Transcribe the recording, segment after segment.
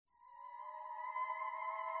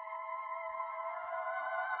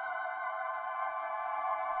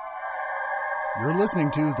You're listening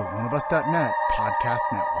to the oneofus.net podcast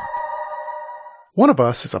network. One of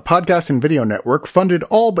Us is a podcast and video network funded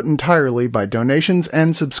all but entirely by donations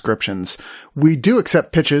and subscriptions. We do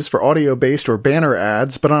accept pitches for audio-based or banner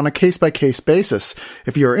ads, but on a case-by-case basis.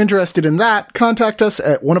 If you're interested in that, contact us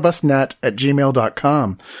at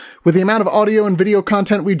oneofusnet@gmail.com. With the amount of audio and video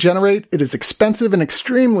content we generate, it is expensive and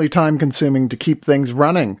extremely time-consuming to keep things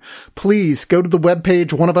running. Please go to the webpage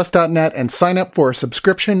oneofus.net and sign up for a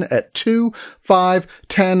subscription at $2, $5,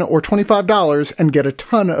 $10, or $25 and get a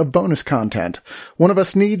ton of bonus content. One of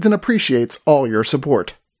Us needs and appreciates all your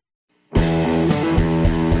support.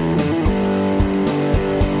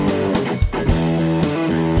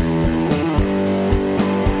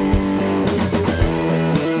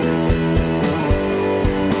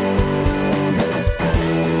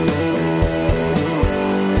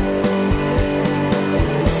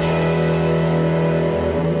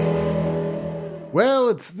 Well,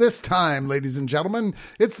 it's this time, ladies and gentlemen.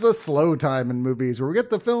 It's the slow time in movies where we get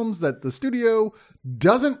the films that the studio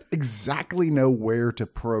doesn't exactly know where to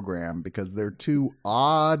program because they're too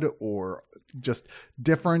odd or just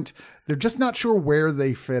different. They're just not sure where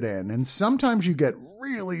they fit in. And sometimes you get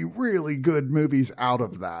really, really good movies out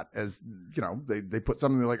of that. As, you know, they put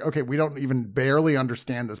something like, okay, we don't even barely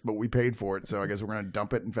understand this, but we paid for it. So I guess we're going to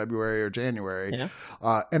dump it in February or January. Yeah.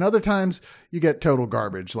 And other times you get total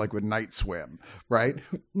garbage, like with Night Swim, right?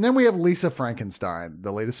 And then we have Lisa Frankenstein,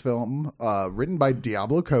 the latest film, written by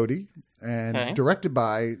Diablo Cody. And directed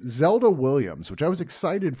by Zelda Williams, which I was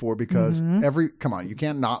excited for because come on, you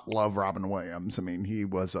can't not love Robin Williams. I mean, he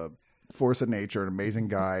was a force of nature, an amazing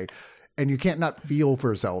guy. And you can't not feel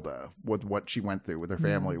for Zelda with what she went through with her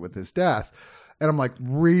family, with his death. And I'm like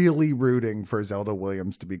really rooting for Zelda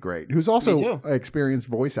Williams to be great, who's also an experienced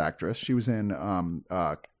voice actress. She was in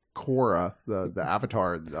Korra, the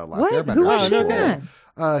Avatar, Last Airbender. Who was she in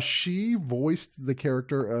that? She voiced the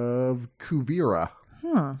character of Kuvira.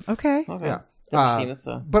 Huh. Okay. Yeah. Never seen it,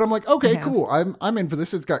 so. But I'm like, okay, cool. I'm in for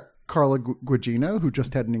this. It's got Carla Gugino, who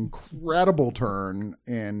just had an incredible turn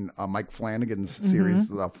in Mike Flanagan's series,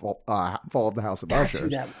 The Fall of the House of Usher.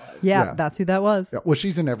 Yeah, that's who that was. Yeah, well,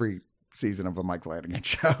 she's in every season of a Mike Flanagan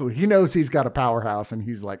show. He knows he's got a powerhouse, and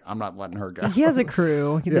he's like, I'm not letting her go. He has a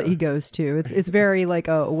crew that he goes to. It's very like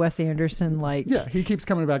a Wes Anderson like. Yeah, he keeps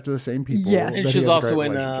coming back to the same people. Yes, and she's also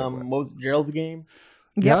in Gerald's Game.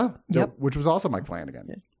 Yep. Which was also Mike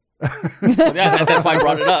Flanagan. Yeah. That's why I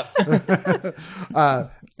brought it up.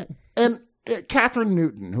 And Catherine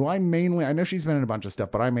Newton, who I know she's been in a bunch of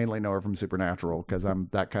stuff, but I mainly know her from Supernatural because I'm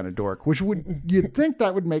that kind of dork, which you'd think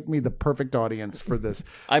that would make me the perfect audience for this.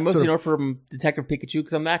 I mostly know her from Detective Pikachu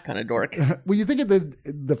because I'm that kind of dork. Well, you think of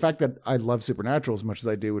the fact that I love Supernatural as much as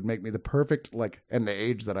I do would make me the perfect, and the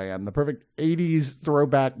age that I am, the perfect 80s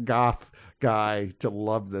throwback goth guy to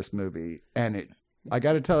love this movie. And I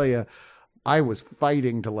got to tell you, I was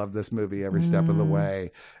fighting to love this movie every step of the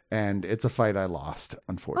way, and it's a fight I lost,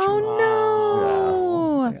 unfortunately.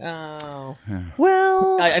 Oh, no. Yeah. Oh.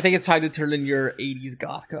 Well, I think it's time to turn in your 80s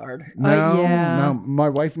goth card. No. My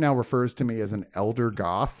wife now refers to me as an elder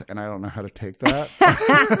goth, and I don't know how to take that.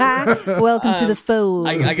 Welcome to the fold.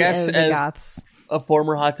 I guess as goths. a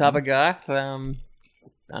former Hot Topic goth, I don't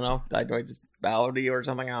know, do I just bow to you or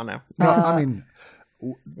something? I don't know. No, I mean...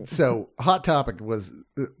 So Hot Topic was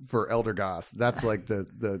for elder goths. That's like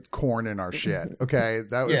the corn in our shit. Okay.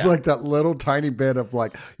 That was like that little tiny bit of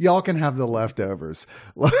like, y'all can have the leftovers.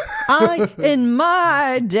 In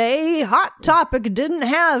my day, Hot Topic didn't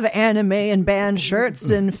have anime and band shirts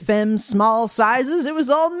and femme small sizes. It was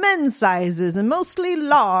all men's sizes and mostly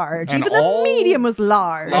large. And even the medium was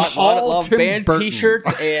large. I love Tim band Burton.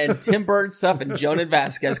 t-shirts and Tim Burton stuff and Jonan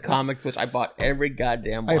Vasquez comics, which I bought every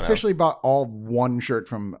goddamn one I officially bought all one shirt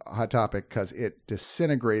from Hot Topic because it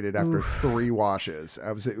disintegrated after 3 washes.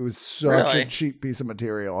 It was such a cheap piece of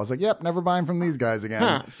material. I was like, yep, never buying from these guys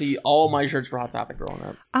again. See, all my shirts were Hot Topic growing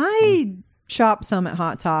up. I shopped some at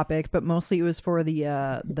Hot Topic, but mostly it was for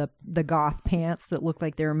the goth pants that looked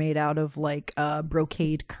like they were made out of like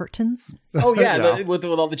brocade curtains. Oh yeah, with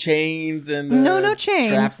all the chains and no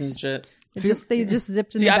chains, straps and shit. They just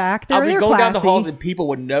zipped in the back. I'll be They're going classy. down the halls and people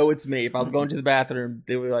would know it's me. If I was going to the bathroom,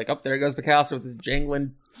 they were like, "Oh, there goes Picasso with his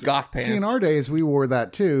jangling goth pants." See, in our days, we wore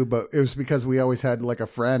that too, but it was because we always had like a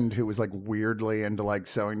friend who was like weirdly into like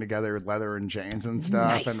sewing together leather and chains and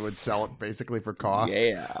stuff, and would sell it basically for cost,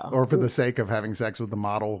 or for the sake of having sex with the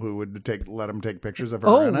model who would let him take pictures of her.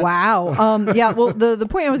 Oh wow! Yeah. Well, the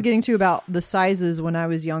point I was getting to about the sizes when I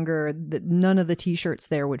was younger, none of the t-shirts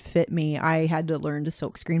there would fit me. I had to learn to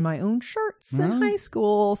silkscreen my own shirts. shirts in high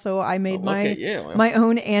school. So I made look at you. my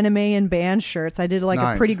own anime and band shirts. I did like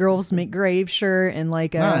Nice. a Pretty Girls Make Grave shirt and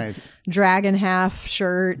like a Nice. Dragon Half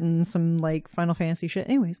shirt and some like Final Fantasy shit.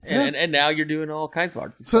 Anyways. And now you're doing all kinds of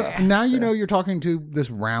art. So now you know you're talking to this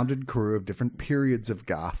rounded crew of different periods of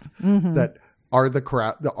goth that are the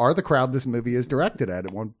crowd this movie is directed at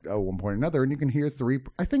one point or another, and you can hear three,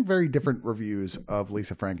 I think, very different reviews of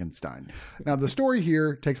Lisa Frankenstein. Now, the story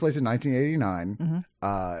here takes place in 1989.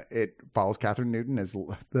 It follows Catherine Newton as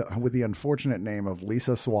with the unfortunate name of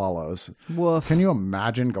Lisa Swallows. Woof. Can you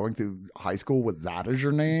imagine going through high school with that as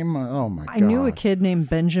your name? Oh my god! I knew a kid named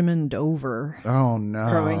Benjamin Dover Oh no!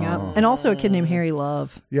 growing up, and also a kid named Harry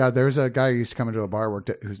Love. Yeah, there's a guy who used to come into a bar I worked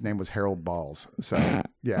at whose name was Harold Balls. So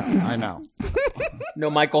yeah, I know.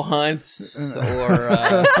 No Michael Hunts or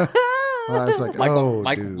I was like,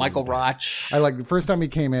 dude. Michael Roch. I like the first time he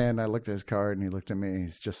came in, I looked at his card and he looked at me.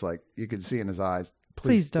 He's just like, you could see in his eyes,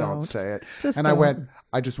 please don't say it. And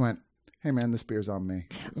I just went, hey man, this beer's on me.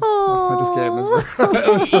 I just gave him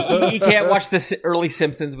his beer. You can't watch the early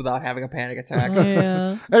Simpsons without having a panic attack.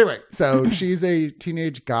 Yeah. Anyway, so she's a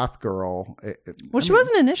teenage goth girl. She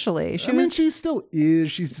wasn't initially. She still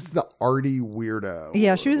is. She's just the arty weirdo.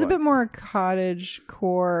 Yeah, she was a bit more cottage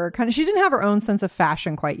core kind of. She didn't have her own sense of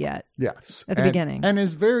fashion quite yet. Yes. At the beginning. And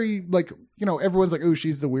is very like, everyone's like, oh,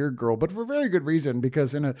 she's the weird girl, but for very good reason,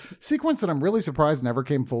 because in a sequence that I'm really surprised never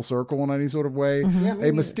came full circle in any sort of way,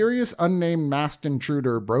 a mysterious unnamed masked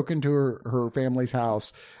intruder broke into her family's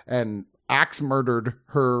house and axe murdered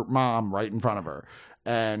her mom right in front of her.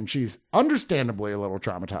 And she's understandably a little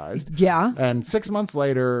traumatized. Yeah. And 6 months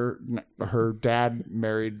later, her dad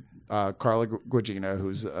married Carla Gugino,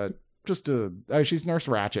 who's she's Nurse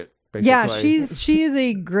Ratched. Basically. Yeah, she is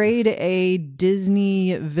a grade A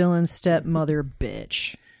Disney villain stepmother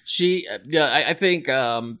bitch. I think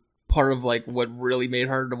part of like what really made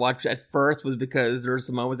her to watch at first was because there were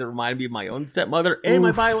some moments that reminded me of my own stepmother and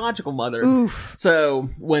my biological mother. Oof. So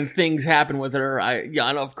when things happen with her, I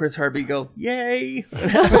don't know if Chris Harvey go, yay.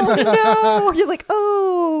 Oh no! You're like,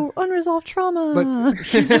 oh, unresolved trauma. But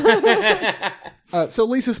she's, so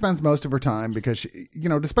Lisa spends most of her time because she,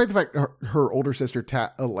 despite the fact her older sister,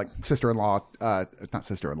 sister-in-law, not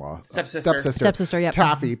sister-in-law, Stepsister, yeah,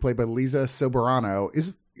 Taffy, played by Lisa Soberano,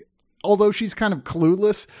 is. Although she's kind of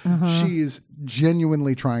clueless, she's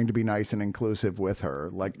genuinely trying to be nice and inclusive with her.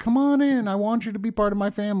 Like, come on in. I want you to be part of my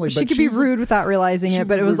family. She could be rude without realizing it,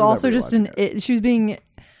 but it was also just she was being...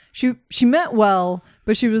 She meant well,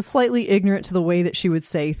 but she was slightly ignorant to the way that she would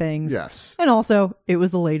say things. Yes. And also, it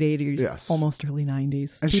was the late 80s, yes. almost early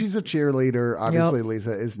 90s. And she's a cheerleader. Obviously,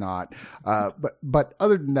 Lisa is not. But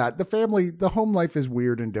other than that, the home life is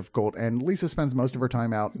weird and difficult. And Lisa spends most of her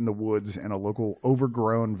time out in the woods in a local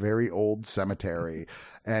overgrown, very old cemetery,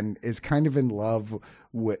 and is kind of in love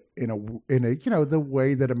with in a the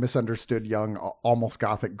way that a misunderstood young almost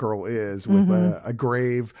gothic girl is, with a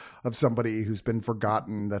grave of somebody who's been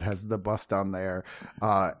forgotten that has the bust on there,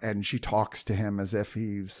 and she talks to him as if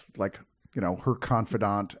he's like her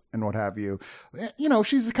confidant and what have you.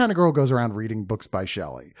 She's the kind of girl who goes around reading books by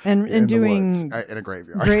Shelley and doing woods, in a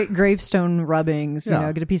graveyard. Gravestone rubbings.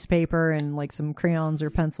 Get a piece of paper and like some crayons or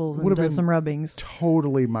pencils and do some rubbings.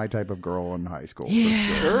 Totally my type of girl in high school.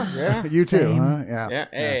 Yeah. Sure. Yeah. You too, Same. huh? Yeah.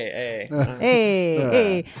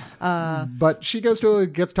 Hey. But she gets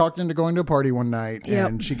talked into going to a party one night,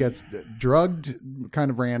 and she gets drugged kind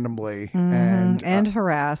of randomly and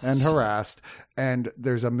harassed. And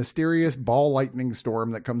there's a mysterious ball lightning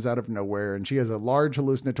storm that comes out of nowhere, and she has a large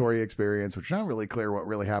hallucinatory experience, which is not really clear what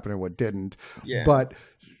really happened and what didn't. Yeah. But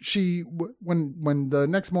she, when the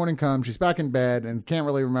next morning comes, she's back in bed and can't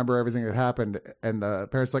really remember everything that happened. And the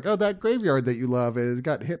parents are like, oh, that graveyard that you love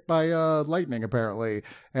got hit by lightning, apparently.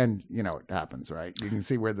 And, it happens, right? You can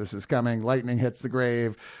see where this is coming. Lightning hits the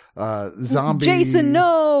grave. Zombie. Jason,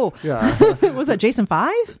 no! Yeah. Was that Jason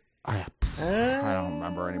 5? I don't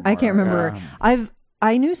remember anymore. I can't remember.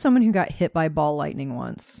 I knew someone who got hit by ball lightning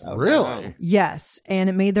once. Oh, really? Yes, and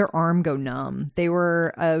it made their arm go numb. They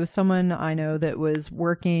were someone I know that was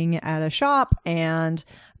working at a shop, and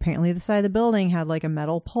apparently the side of the building had like a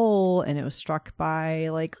metal pole, and it was struck by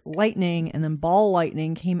like lightning, and then ball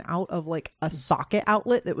lightning came out of like a socket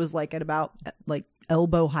outlet that was like at about like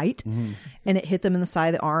elbow height, and it hit them in the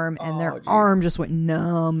side of the arm, and their arm just went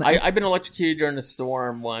numb. I've been electrocuted during a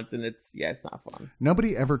storm once, and it's not fun.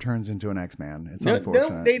 Nobody ever turns into an X-Man. It's unfortunate.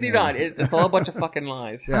 No, they do not. It's all a bunch of fucking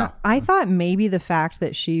lies. Yeah. I thought maybe the fact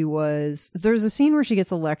that there's a scene where she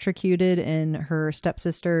gets electrocuted in her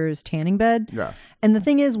stepsister's tanning bed. Yeah. And the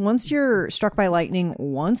thing is, once you're struck by lightning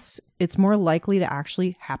once, it's more likely to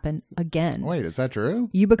actually happen again. Wait, is that true?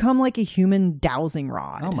 You become like a human dowsing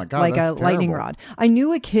rod. Oh my God, like that's a lightning terrible. rod. I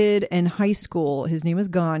knew a kid in high school. His name was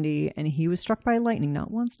Gandhi, and he was struck by lightning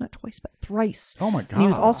not once, not twice, but thrice. Oh my God. And he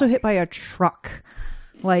was also hit by a truck.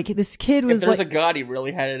 Like this kid was If there's like, a God, he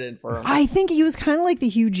really had it in for him. I think he was kind of like the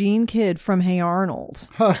Eugene kid from Hey Arnold.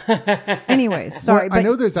 Anyways, sorry, Well, I but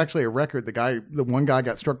know there's actually a record. The one guy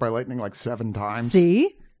got struck by lightning like 7 times.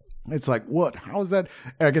 see, It's like, what? How is that?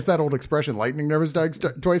 I guess that old expression, lightning never strikes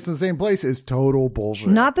twice in the same place, is total bullshit.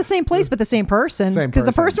 not the same place, but the same person. Same Because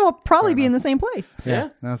the person. person will probably be in the same place. Yeah.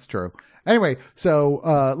 That's true. Anyway, so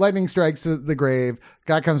lightning strikes the grave.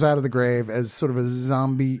 Guy comes out of the grave as sort of a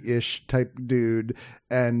zombie-ish type dude,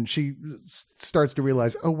 and she starts to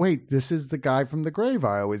realize, oh wait, this is the guy from the grave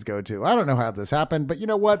I always go to. I don't know how this happened, but you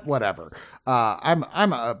know what? Whatever. I'm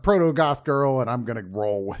a proto-goth girl, and I'm gonna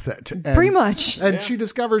roll with it. And, Pretty much. And she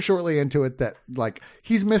discovers shortly into it that like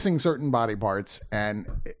he's missing certain body parts, and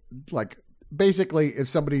like. Basically, if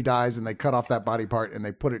somebody dies and they cut off that body part and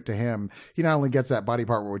they put it to him, he not only gets that body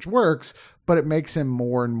part, which works, but it makes him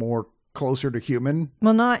more and more closer to human.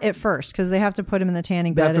 Well, not at first, because they have to put him in the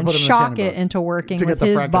tanning They have bed to and put him in the shock tanning it bed into working to get with the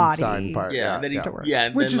his Frankenstein body. part. Yeah, then he, to work. yeah,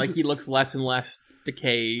 and Which then is- like he looks less and less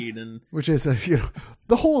decayed, and Which is,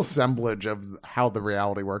 the whole assemblage of how the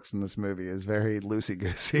reality works in this movie is very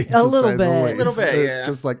loosey-goosey. A little to say the bit. least. A little bit, It's yeah.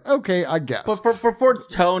 just like, okay, I guess. but for its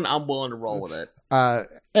tone, I'm willing to roll with it.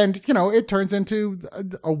 And, it turns into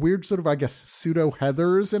a weird sort of, I guess,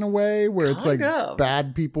 pseudo-Heathers in a way, where it's like Kind of.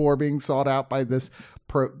 bad people are being sought out by this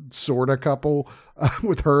sort of couple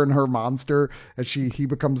with her and her monster, and he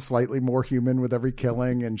becomes slightly more human with every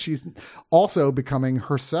killing, and she's also becoming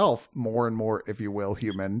herself more and more, if you will,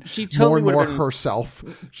 human. She totally more and more would've been- herself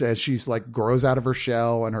as she's like grows out of her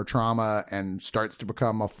shell and her trauma and starts to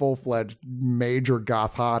become a full-fledged major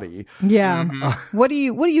goth hottie. Yeah. Mm-hmm. What do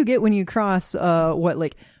you get when you cross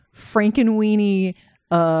like Frankenweenie,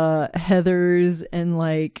 Heathers, and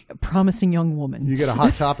like Promising Young Woman? You get a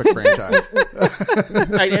Hot Topic franchise.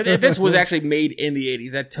 Like, if this was actually made in the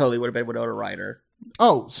 80s, that totally would have been Winona Ryder.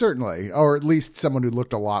 Oh, certainly. Or at least someone who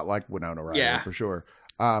looked a lot like Winona Ryder, Yeah. for sure.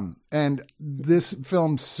 And this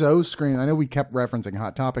film so screams, I know we kept referencing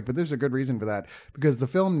Hot Topic, but there's a good reason for that, because the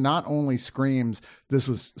film not only screams this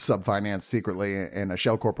was subfinanced secretly in a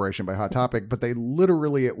shell corporation by Hot Topic, but they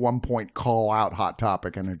literally at one point call out Hot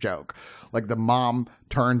Topic in a joke. Like the mom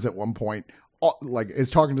turns at one point, like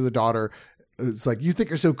is talking to the daughter. It's like, you think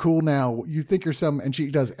you're so cool now. You think you're some, and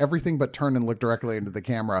she does everything but turn and look directly into the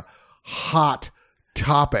camera. Hot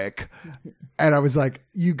Topic. And I was like,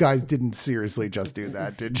 you guys didn't seriously just do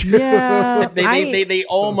that, did you? Yeah. They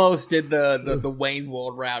almost did the Wayne's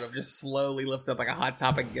World route of just slowly lift up like a Hot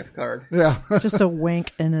Topic gift card. Yeah. Just a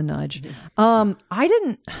wink and a nudge. I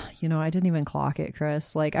didn't even clock it,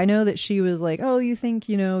 Chris. Like, I know that she was like, oh, you think,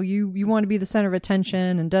 you want to be the center of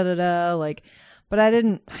attention and da-da-da. Like, but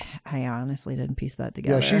I honestly didn't piece that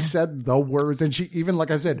together. Yeah, she said the words, and she even,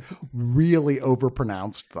 like I said, really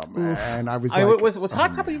overpronounced them. And I was like, was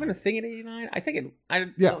Hot Topic even a thing in '89? I think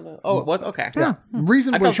Yeah. don't know. Oh, it was? Okay. yeah,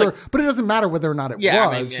 reasonably I sure. thought, But it doesn't matter whether or not it Yeah,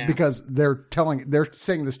 I mean, was, yeah. because they're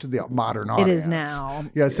saying this to the modern audience. It is now.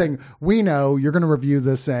 Yeah, saying, we know you're going to review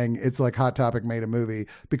this saying it's like Hot Topic made a movie,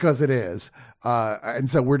 because it is. And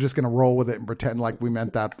so we're just going to roll with it and pretend like we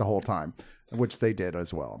meant that the whole time, which they did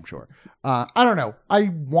as well, I'm sure. I don't know. I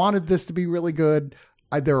wanted this to be really good.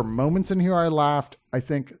 There are moments in here I laughed. I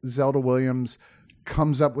think Zelda Williams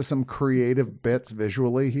comes up with some creative bits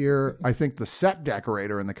visually here. I think the set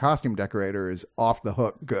decorator and the costume decorator is off the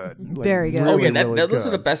hook good. Like, Very good. oh yeah, really those are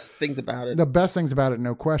good. the best things about it. The best things about it,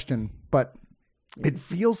 no question. But it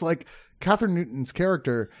feels like Catherine Newton's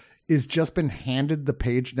character is just been handed the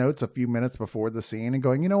page notes a few minutes before the scene and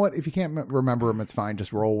going, you know what? If you can't remember them, it's fine.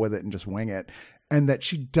 Just roll with it and just wing it. And that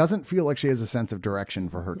she doesn't feel like she has a sense of direction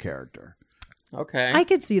for her character. Okay. I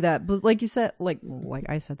could see that, but like you said, like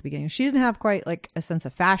I said at the beginning, she didn't have quite like a sense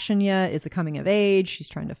of fashion yet. It's a coming of age. She's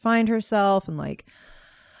trying to find herself and like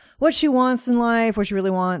what she wants in life, what she really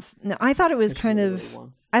wants. Now, I thought it was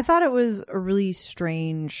I thought it was a really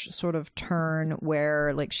strange sort of turn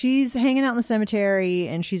where like she's hanging out in the cemetery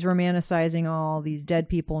and she's romanticizing all these dead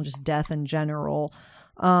people and just death in general.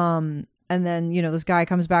 And then, this guy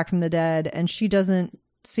comes back from the dead and she doesn't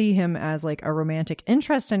see him as like a romantic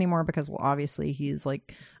interest anymore because, well, obviously he's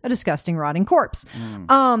like a disgusting rotting corpse.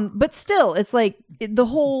 But still, it's like the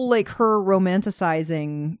whole like her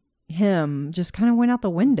romanticizing him just kind of went out the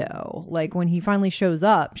window. Like when he finally shows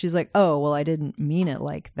up, she's like, oh, well, I didn't mean it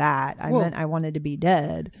like that. I meant I wanted to be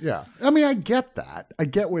dead. Yeah. I mean, I get that. I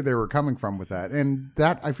get where they were coming from with that. And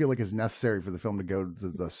that I feel like is necessary for the film to go to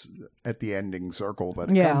the at the ending circle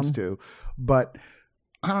that it comes to. But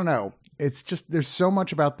I don't know. It's just, there's so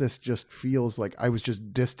much about this just feels like I was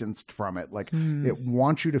just distanced from it. Like it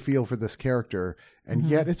wants you to feel for this character. And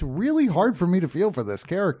yet it's really hard for me to feel for this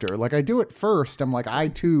character. Like I do it first. I'm like, I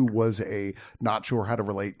too was not sure how to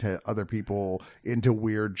relate to other people, into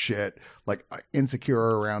weird shit, like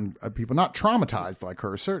insecure around people, not traumatized like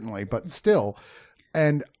her, certainly, but still.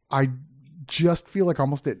 And I just feel like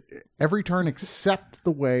almost at every turn except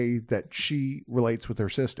the way that she relates with her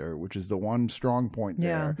sister, which is the one strong point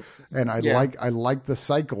there. And I like the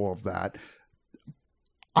cycle of that.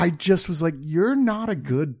 I just was like, you're not a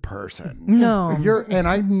good person. No. And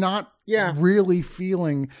I'm not really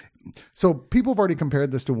feeling. So people have already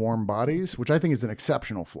compared this to Warm Bodies, which I think is an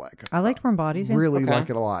exceptional flick. I liked Warm Bodies. Really like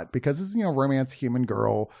it a lot because it's, romance, human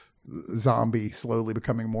girl, zombie slowly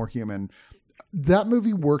becoming more human. That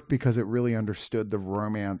movie worked because it really understood the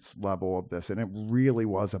romance level of this. And it really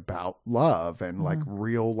was about love and like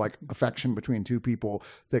real like affection between two people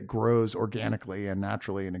that grows organically and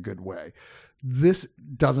naturally in a good way. This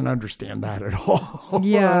doesn't understand that at all.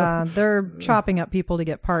 Yeah, they're chopping up people to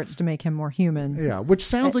get parts to make him more human. Yeah, which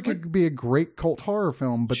sounds like it could be a great cult horror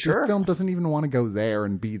film, but the film doesn't even want to go there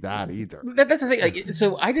and be that either. That's the thing. Like,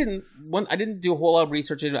 so I didn't do a whole lot of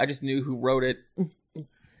research into it. I just knew who wrote it,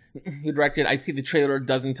 who directed it. I see the trailer a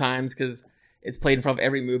dozen times because it's played in front of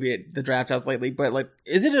every movie at the draft house lately. But like,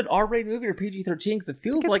 is it an R-rated movie or PG-13? Because it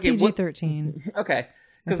feels like it's PG-13. Okay,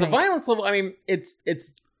 because the violence level. I mean, it's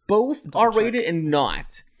both R-rated and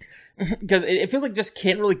not, because it feels like just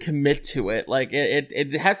can't really commit to it. Like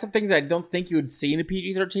it has some things that I don't think you would see in a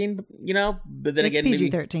PG-13, but then it's again,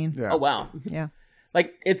 PG-13. Yeah. Oh wow, yeah.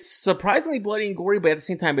 Like it's surprisingly bloody and gory, but at the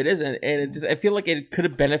same time, it isn't. And I feel like it could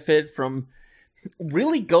have benefited from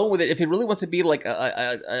really going with it if it really wants to be like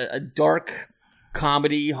a dark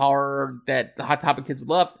comedy horror that the Hot Topic kids would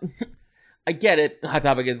love. I get it. Hot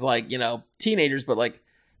Topic is like teenagers, but like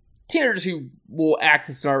teenagers who will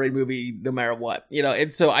access an R-rated movie no matter what,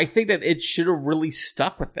 and so I think that it should have really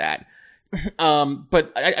stuck with that.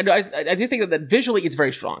 But I do think that visually it's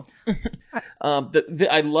very strong.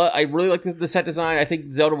 I really like the set design. I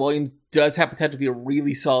think Zelda Williams does have potential to be a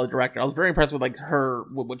really solid director. I was very impressed with like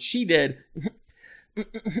what she did.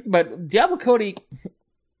 But Diablo Cody,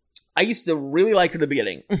 I used to really like her at the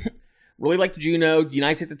beginning. Really liked Juno, the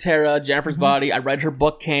United States of Terra, Jennifer's Body. I read her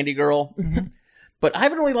book Candy Girl. But I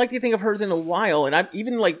haven't really liked anything of hers in a while, and I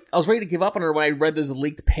was ready to give up on her when I read those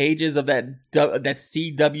leaked pages of that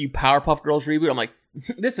CW Powerpuff Girls reboot. I'm like,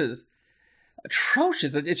 this is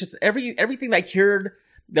atrocious. It's just everything that I heard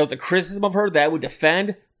that was a criticism of her that I would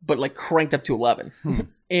defend, but like cranked up to 11.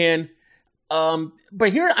 And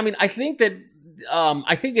but here, I mean, I think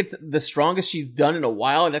it's the strongest she's done in a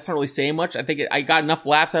while, and that's not really saying much. I think I got enough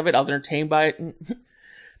laughs of it. I was entertained by it.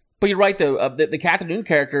 But you're right, though. The Catherine Newton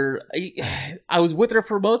character, I was with her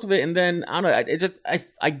for most of it, and then, I don't know,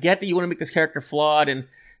 I get that you want to make this character flawed and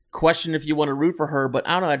question if you want to root for her, but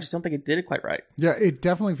I don't know, I just don't think it did it quite right. Yeah, it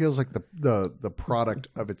definitely feels like the product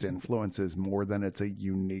of its influences more than it's a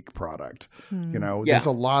unique product. There's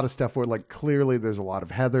a lot of stuff where, like, clearly there's a lot of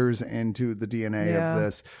Heathers into the DNA of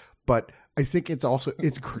this, but I think it's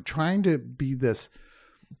trying to be this...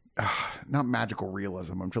 not magical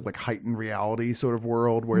realism. I'm sure like heightened reality sort of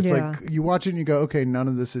world where it's like you watch it and you go, okay, none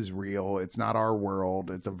of this is real. It's not our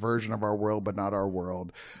world. It's a version of our world, but not our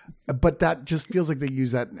world. But that just feels like they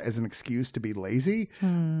use that as an excuse to be lazy.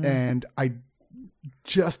 And I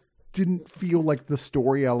just didn't feel like the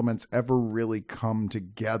story elements ever really come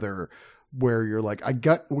together where you're like,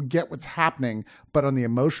 we get what's happening, but on the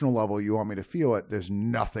emotional level, you want me to feel it. There's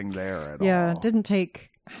nothing there at all. Yeah, it didn't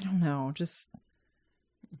take, I don't know,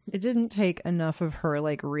 it didn't take enough of her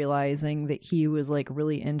like realizing that he was like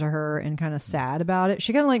really into her and kind of sad about it.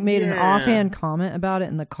 She kind of like made an offhand comment about it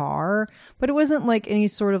in the car, but it wasn't like any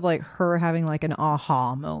sort of like her having like an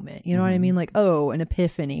aha moment. You know what I mean? Like, oh, an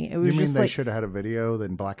epiphany. It was just they like, should have had a video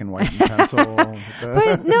then black and white and pencil.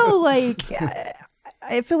 But no, like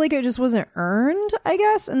I feel like it just wasn't earned, I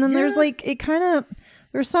guess. And then there's like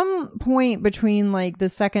there's some point between like the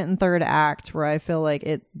second and third act where I feel like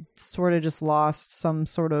it sort of just lost some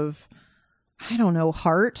sort of, I don't know,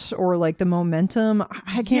 heart or like the momentum.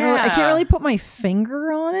 I can't really put my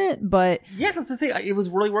finger on it, but that's the thing. It was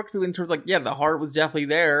really worked through in terms of like, the heart was definitely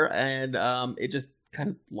there, and it just kind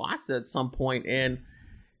of lost it at some point. And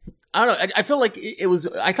I don't know. I feel like it was.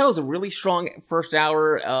 I thought it was a really strong first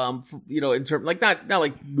hour. In terms like not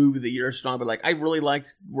like movie of the year strong, but like I really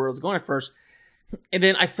liked where it was going at first, and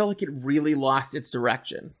then I felt like it really lost its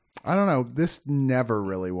direction. I don't know. This never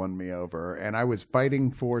really won me over, and I was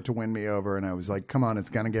fighting for it to win me over, and I was like, "Come on, it's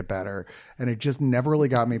gonna get better," and it just never really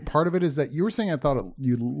got me. Part of it is that you were saying I thought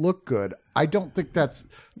you look good. I don't think that's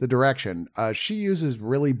the direction. She uses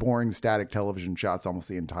really boring static television shots almost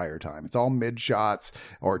the entire time. It's all mid shots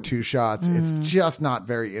or two shots. It's just not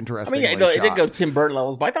very interesting. I mean, it didn't go Tim Burton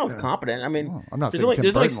levels, but I thought it was competent. I mean, I'm not saying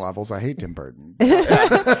Tim Burton levels. I hate Tim Burton.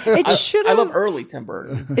 It should. I love early Tim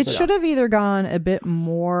Burton. It should have either gone a bit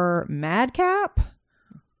more madcap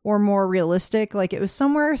or more realistic. Like it was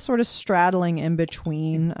somewhere sort of straddling in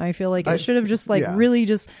between. I feel like it should have just really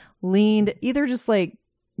just leaned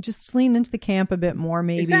lean into the camp a bit more,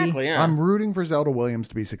 maybe. Exactly, yeah. I'm rooting for Zelda Williams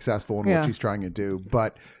to be successful in what she's trying to do,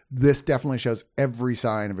 but this definitely shows every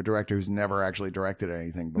sign of a director who's never actually directed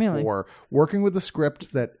anything before. Working with a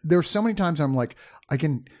script that there's so many times I'm like,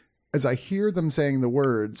 as I hear them saying the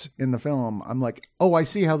words in the film, I'm like, oh, I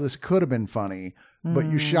see how this could have been funny, but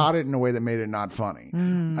you shot it in a way that made it not funny.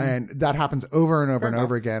 And that happens over and over and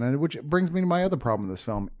over again. And which brings me to my other problem with this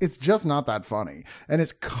film. It's just not that funny. And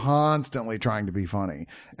it's constantly trying to be funny.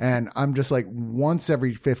 And I'm just like, once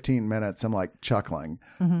every 15 minutes, I'm like chuckling,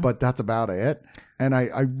 but that's about it. And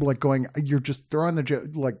I like going, you're just throwing the joke,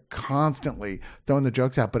 like constantly throwing the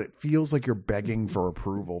jokes out, but it feels like you're begging for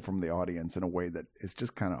approval from the audience in a way that is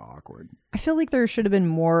just kind of awkward. I feel like there should have been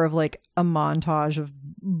more of like a montage of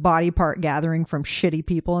body part gathering from shitty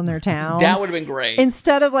people in their town. That would have been great.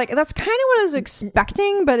 Instead of like, that's kind of what I was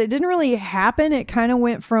expecting, but it didn't really happen. It kind of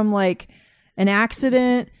went from like an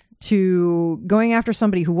accident to going after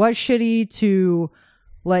somebody who was shitty to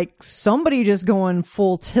like somebody just going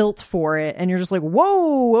full tilt for it. And you're just like,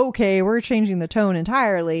 whoa, okay, we're changing the tone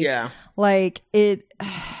entirely. Yeah. Like it,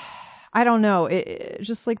 I don't know. It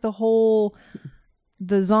just like the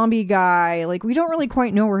zombie guy, like we don't really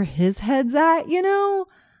quite know where his head's at, you know?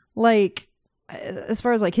 Like as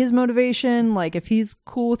far as like his motivation, like if he's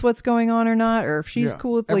cool with what's going on or not, or if she's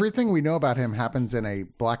cool with like everything we know about him happens in a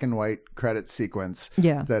black and white credit sequence.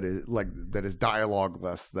 That is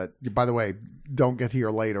dialogueless. That, by the way, don't get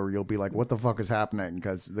here late or you'll be like, what the fuck is happening?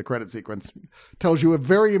 Because the credit sequence tells you a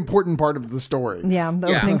very important part of the story. The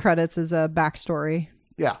opening credits is a backstory.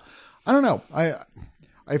 Yeah. I don't know.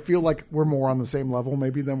 I feel like we're more on the same level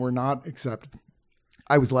maybe than we're not, except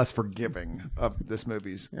I was less forgiving of this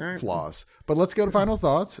movie's flaws. But let's go to final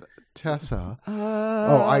thoughts. Tessa.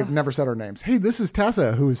 I've never said her names. Hey, this is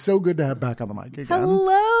Tessa, who is so good to have back on the mic again.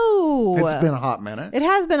 Hello. It's been a hot minute. It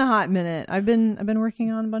has been a hot minute. I've been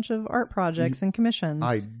working on a bunch of art projects and commissions.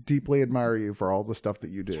 I deeply admire you for all the stuff that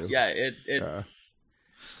you do. Yeah,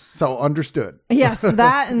 so understood. Yes,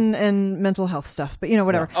 that and mental health stuff, but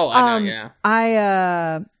whatever. Yeah. Oh,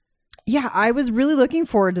 I know, I was really looking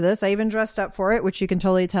forward to this. I even dressed up for it, which you can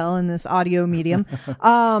totally tell in this audio medium.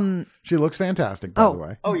 She looks fantastic, by the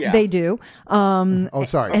way. Oh, yeah. They do.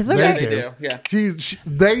 Sorry. It's okay. They do. Yeah.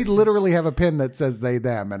 They literally have a pin that says they,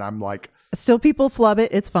 them, and I'm like, still people flub it.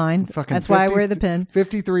 It's fine. That's why I wear the pin.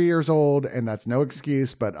 53 years old, and that's no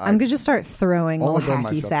excuse, but I'm going to just start throwing little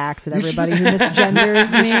hacky sacks at everybody who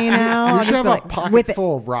misgenders me now. You should have a pocket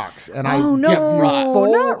full of rocks, and not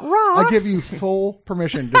rocks. I give you full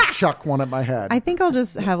permission to chuck one at my head. I think I'll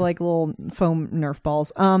just have like little foam Nerf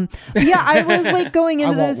balls. Yeah, I was like going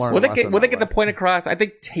into this. Will they get the point across? I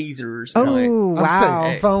think tasers. Oh,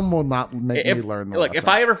 wow. Foam will not make me learn the lesson. If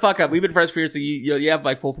I ever fuck up, we've been friends for years, so you have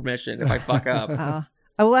my full permission if I fuck up.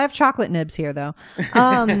 Well, I have chocolate nibs here, though.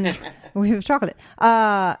 We have chocolate.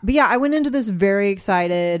 But yeah, I went into this very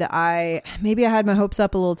excited. Maybe I had my hopes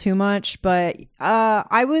up a little too much, but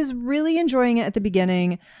I was really enjoying it at the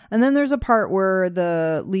beginning. And then there's a part where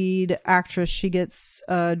the lead actress, she gets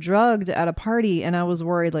drugged at a party, and I was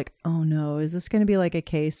worried, like, oh no, is this going to be like a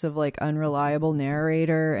case of like unreliable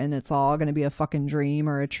narrator, and it's all going to be a fucking dream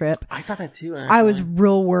or a trip? I thought that too. Actually. I was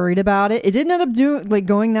real worried about it. It didn't end up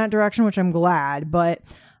going that direction, which I'm glad, but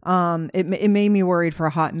it made me worried for a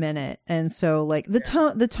hot minute. And so like the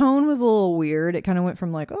tone was a little weird. It kind of went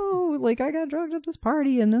from like, oh, like I got drugged at this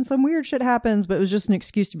party and then some weird shit happens, but it was just an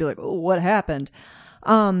excuse to be like, oh, what happened?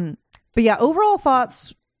 But yeah, overall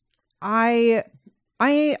thoughts, I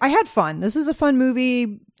had fun. This is a fun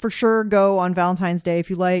movie for sure. Go on Valentine's Day if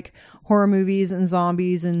you like horror movies and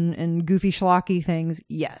zombies and goofy schlocky things.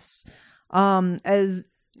 Yes.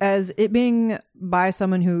 As it being by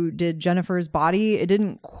someone who did Jennifer's Body, it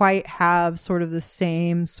didn't quite have sort of the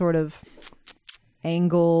same sort of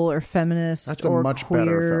angle or feminist That's a or much queer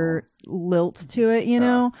better lilt to it, you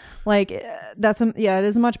know? Like it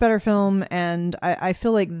is a much better film, and I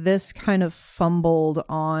feel like this kind of fumbled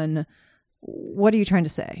on what are you trying to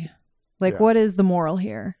say? Like what is the moral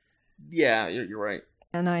here? Yeah, you're right.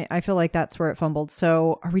 And I feel like that's where it fumbled.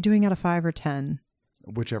 So are we doing out of 5 or 10?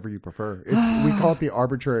 Whichever you prefer. We call it the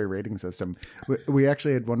arbitrary rating system. We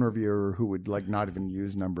actually had one reviewer who would like not even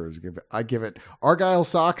use numbers. I give it Argyle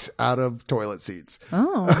socks out of toilet seats.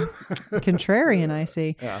 Oh, contrarian, I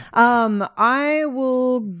see. Yeah. I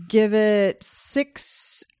will give it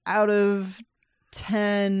 6 out of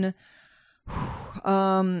 10.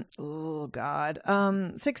 Oh God.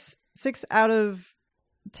 6 out of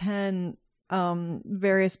 10.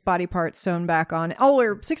 Various body parts sewn back on. Oh,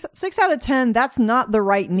 or 6 out of 10. That's not the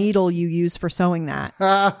right needle you use for sewing that.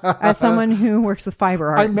 As someone who works with fiber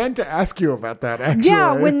art, I meant to ask you about that. Actually,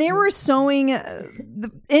 yeah. When they were sewing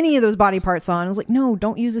any of those body parts on, I was like, no,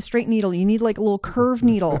 don't use a straight needle. You need like a little curved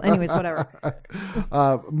needle. Anyways, whatever.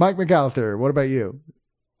 Mike McAllister, what about you?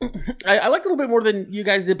 I liked it a little bit more than you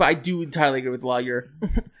guys did, but I do entirely agree with a lot of your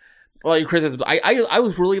criticisms. I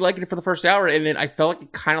was really liking it for the first hour, and then I felt like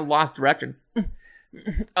it kind of lost direction.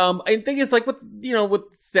 I think it's like with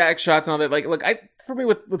static shots and all that. For me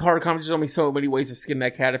with horror comedy, there's only so many ways to skin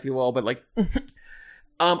that cat, if you will. But like,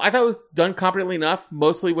 I thought it was done competently enough.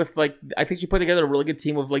 Mostly with like, I think you put together a really good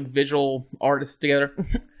team of like visual artists together.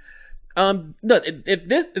 No,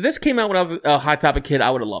 if this came out when I was a Hot Topic kid, I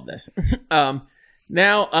would have loved this.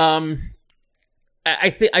 Now, I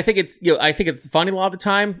think it's funny a lot of the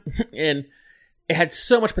time, and it had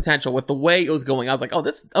so much potential with the way it was going. I was like, oh,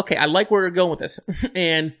 okay, I like where we're going with this.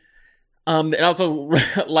 And also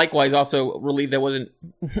likewise also relieved that I wasn't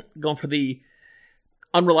going for the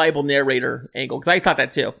unreliable narrator angle, because I thought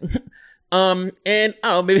that too. And I don't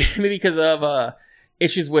know, maybe because of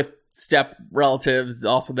issues with step relatives,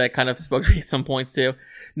 also that kind of spoke to me at some points too.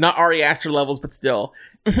 Not Ari Aster levels, but still.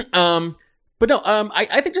 But no,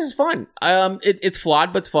 I think this is fun. It's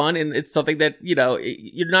flawed, but it's fun, and it's something that, you're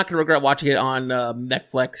not going to regret watching it on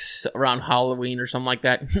Netflix around Halloween or something like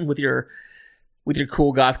that with your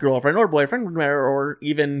cool goth girlfriend or boyfriend or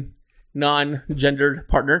even non-gendered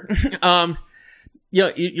partner.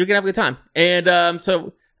 You're going to have a good time. And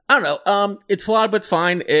so, I don't know. It's flawed, but it's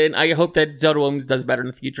fine, and I hope that Zelda Williams does better in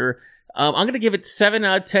the future. I'm going to give it 7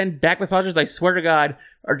 out of 10 back massages, I swear to God,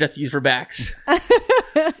 are just used for backs.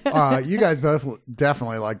 You guys both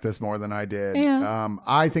definitely like this more than I did. Yeah.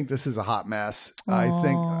 I think this is a hot mess. Aww. I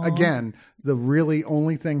think, again, the really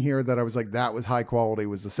only thing here that I was like, that was high quality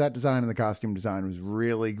was the set design, and the costume design was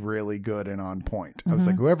really, really good and on point. Mm-hmm. I was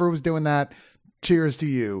like, whoever was doing that, cheers to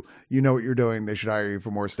you. You know what you're doing. They should hire you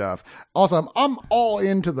for more stuff. Also, I'm all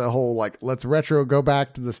into the whole, like, let's go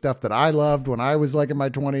back to the stuff that I loved when I was like in my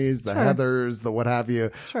 20s, the Heathers, the what have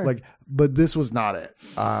you. Sure. Like, but this was not it.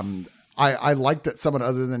 I like that someone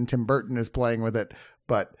other than Tim Burton is playing with it,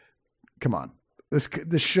 but come on. This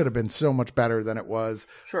should have been so much better than it was.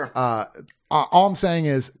 Sure. All I'm saying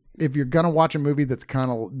is, if you're going to watch a movie that's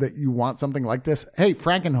kind of, that you want something like this, hey,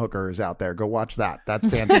 Frankenhooker is out there. Go watch that. That's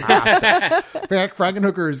fantastic.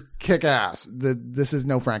 Frankenhooker is kick ass. This is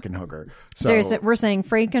no Frankenhooker. So, we're saying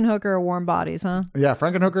Frankenhooker or Warm Bodies, huh? Yeah,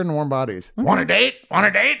 Frankenhooker and Warm Bodies. Okay. Want a date? Want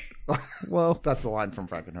a date? Whoa. That's the line from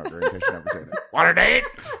Frankenhooker, in case you've never seen it. Want a date?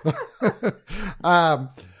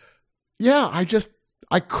 Yeah,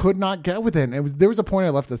 I could not get with it. And there was a point I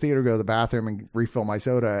left the theater, go to the bathroom and refill my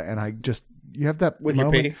soda, and you have that with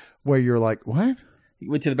moment where you're like, what?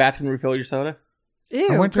 You went to the bathroom to refill your soda?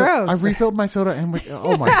 Ew, gross. I refilled my soda and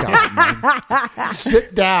oh my God, Mike.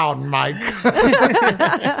 Sit down, Mike.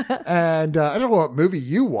 And I don't know what movie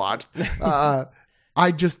you watched.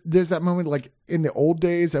 There's that moment, like in the old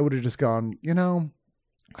days, I would have just gone,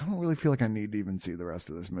 I don't really feel like I need to even see the rest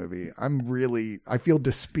of this movie. I feel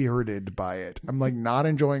dispirited by it. I'm like not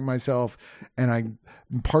enjoying myself. And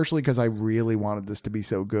partially because I really wanted this to be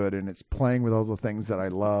so good, and it's playing with all the things that I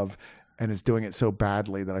love, and it's doing it so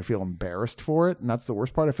badly that I feel embarrassed for it. And that's the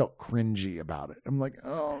worst part. I felt cringy about it. I'm like,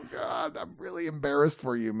 oh God, I'm really embarrassed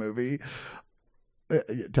for you, movie.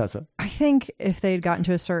 Tessa. I think if they'd gotten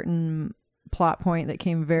to a certain plot point that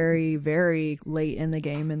came very, very late in the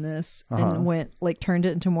game in this, and turned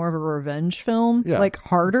it into more of a revenge film, like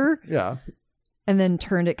harder. Yeah. And then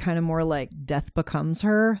turned it kind of more like Death Becomes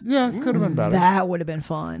Her. Yeah, could have been better. That would have been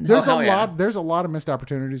fun. There's a lot of missed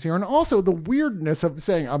opportunities here, and also the weirdness of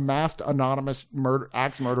saying a masked anonymous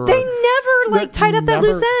axe murderer. They never like tied up that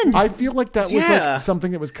loose end. I feel like that was Yeah. like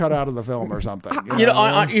something that was cut out of the film or something.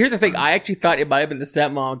 Here's the thing. I actually thought it might have been the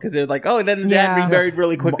stepmom because they're like, oh, then the Yeah. dad remarried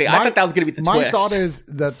really quickly. I thought that was going to be the my twist. thought is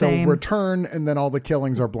that Same. they'll return and then all the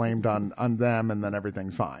killings are blamed on them and then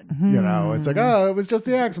everything's fine. You know, it's like, oh, it was just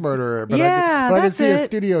the axe murderer. But Yeah, I could that's see a it.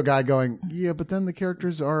 studio guy going, yeah, but then the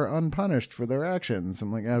characters are unpunished for their actions.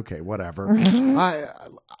 I'm like, okay, whatever.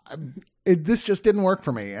 This just didn't work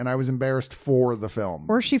for me, and I was embarrassed for the film.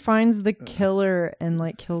 Or she finds the killer and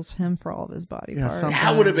like kills him for all of his body parts. something.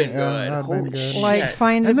 That would have been Yeah, good. that'd been Holy good. shit. Like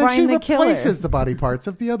find and then she the killer. replaces the body parts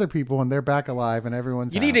of the other people, and they're back alive, and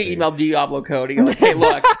everyone's You need to happy. email Diablo Cody. Like, hey,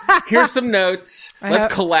 look, here's some notes.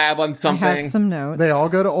 Let's collab on I something. have some notes. They all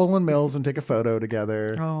go to Olin Mills and take a photo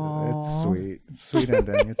together. Aw. It's sweet. It's a sweet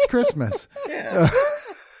ending. It's Christmas. Yeah.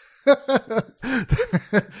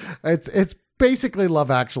 It's basically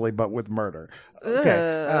Love Actually, but with murder.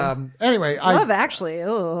 Okay. Anyway, Love Actually.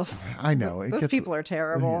 Ugh. I know Those people are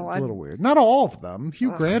terrible. It's a little weird. Not all of them.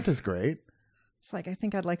 Hugh Grant is great. It's like I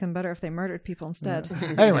think I'd like them better if they murdered people instead.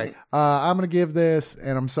 Anyway, I'm going to give this,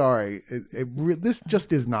 and I'm sorry, this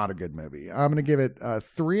just is not a good movie. I'm going to give it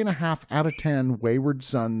 3.5 out of 10 wayward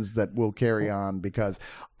sons that will carry on because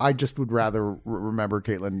I just would rather remember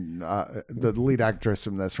Caitlin, the lead actress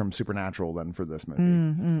from Supernatural, than for this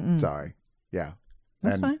movie. Sorry. Yeah.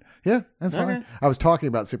 That's fine. Yeah, that's Okay. fine. I was talking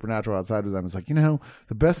about Supernatural outside with them. It's like, the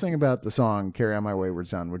best thing about the song Carry On My Wayward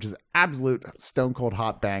Son, which is absolute stone cold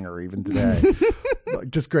hot banger even today. Like,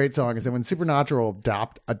 just great song. Is that when Supernatural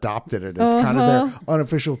adopted it as kind of their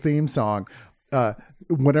unofficial theme song,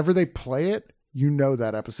 whenever they play it,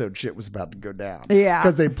 that episode shit was about to go down. Yeah.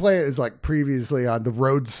 Because they play it as like previously on The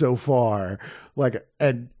Road So Far. Like,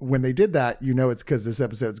 and when they did that, it's because this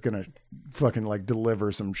episode's going to fucking like deliver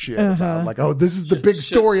some shit about like, oh, this is the big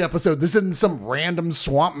story episode. This isn't some random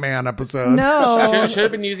Swamp Man episode. No. Should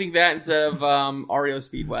have been using that instead of REO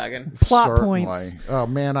Speedwagon. Plot Certainly. points. Oh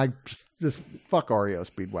man, I just fuck REO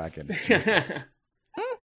Speedwagon. Jesus.